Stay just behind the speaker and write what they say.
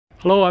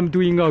Hello, I'm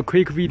doing a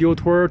quick video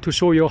tour to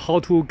show you how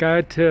to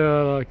get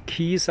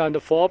keys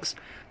and fobs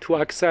to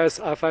access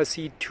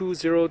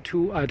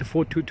FSC202 at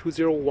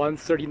 42201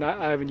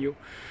 139 Avenue.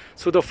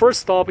 So the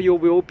first stop you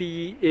will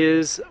be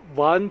is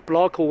 1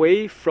 block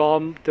away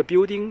from the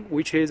building,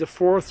 which is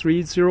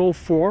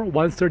 4304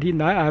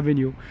 139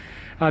 Avenue.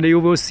 And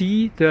you will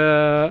see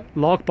the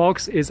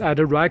lockbox is at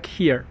the rack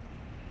here.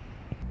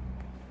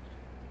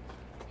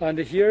 And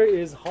here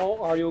is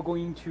how are you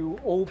going to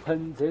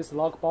open this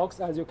lockbox.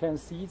 As you can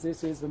see,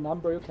 this is the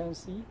number you can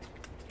see.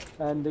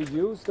 And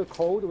use the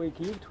code we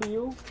give to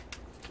you.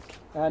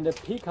 And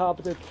pick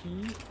up the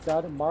key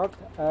that marked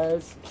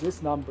as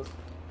this number.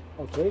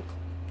 Okay.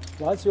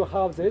 Once you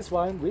have this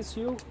one with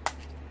you,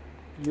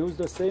 use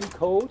the same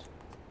code,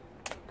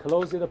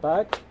 close it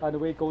back,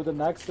 and we go to the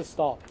next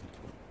stop.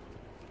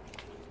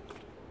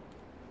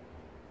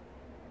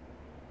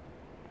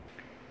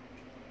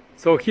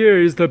 So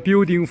here is the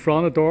building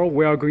front door.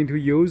 We are going to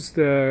use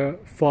the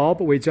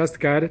fob we just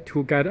got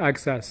to get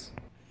access.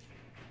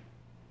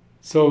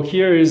 So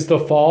here is the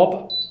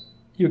fob.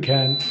 You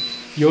can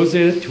use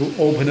it to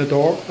open the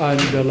door, and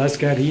let's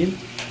get in.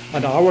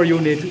 And our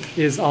unit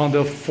is on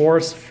the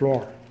 4th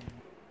floor.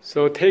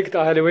 So take the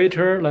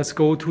elevator, let's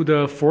go to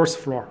the 4th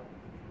floor.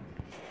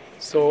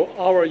 So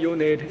our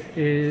unit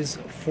is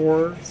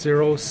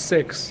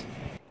 406.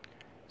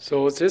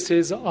 So this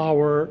is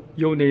our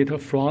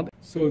unit front.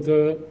 So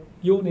the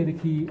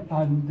unit key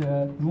and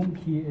the room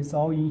key is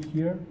all in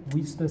here.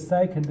 With the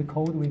second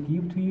code we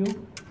give to you,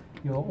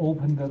 you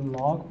open the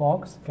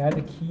lockbox, get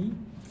a key.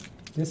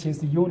 This is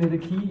the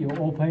unit key, you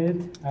open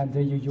it, and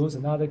then you use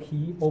another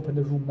key, open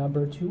the room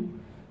number 2.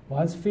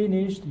 Once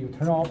finished, you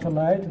turn off the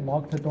light,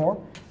 lock the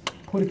door,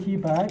 put the key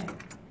back,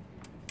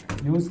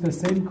 use the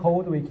same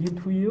code we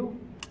give to you,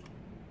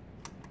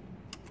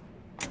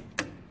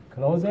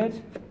 close it,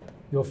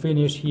 you'll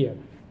finish here.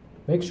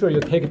 Make sure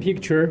you take a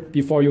picture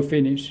before you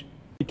finish.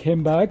 We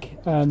came back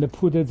and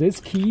put this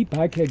key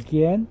back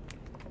again,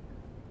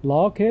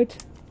 lock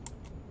it,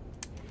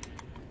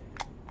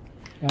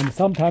 and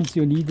sometimes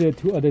you need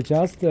to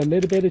adjust a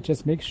little bit,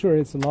 just make sure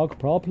it's locked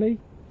properly.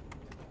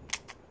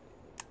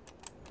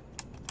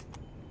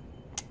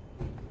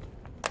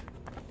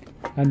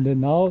 And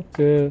now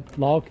the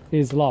lock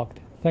is locked.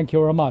 Thank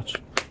you very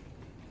much.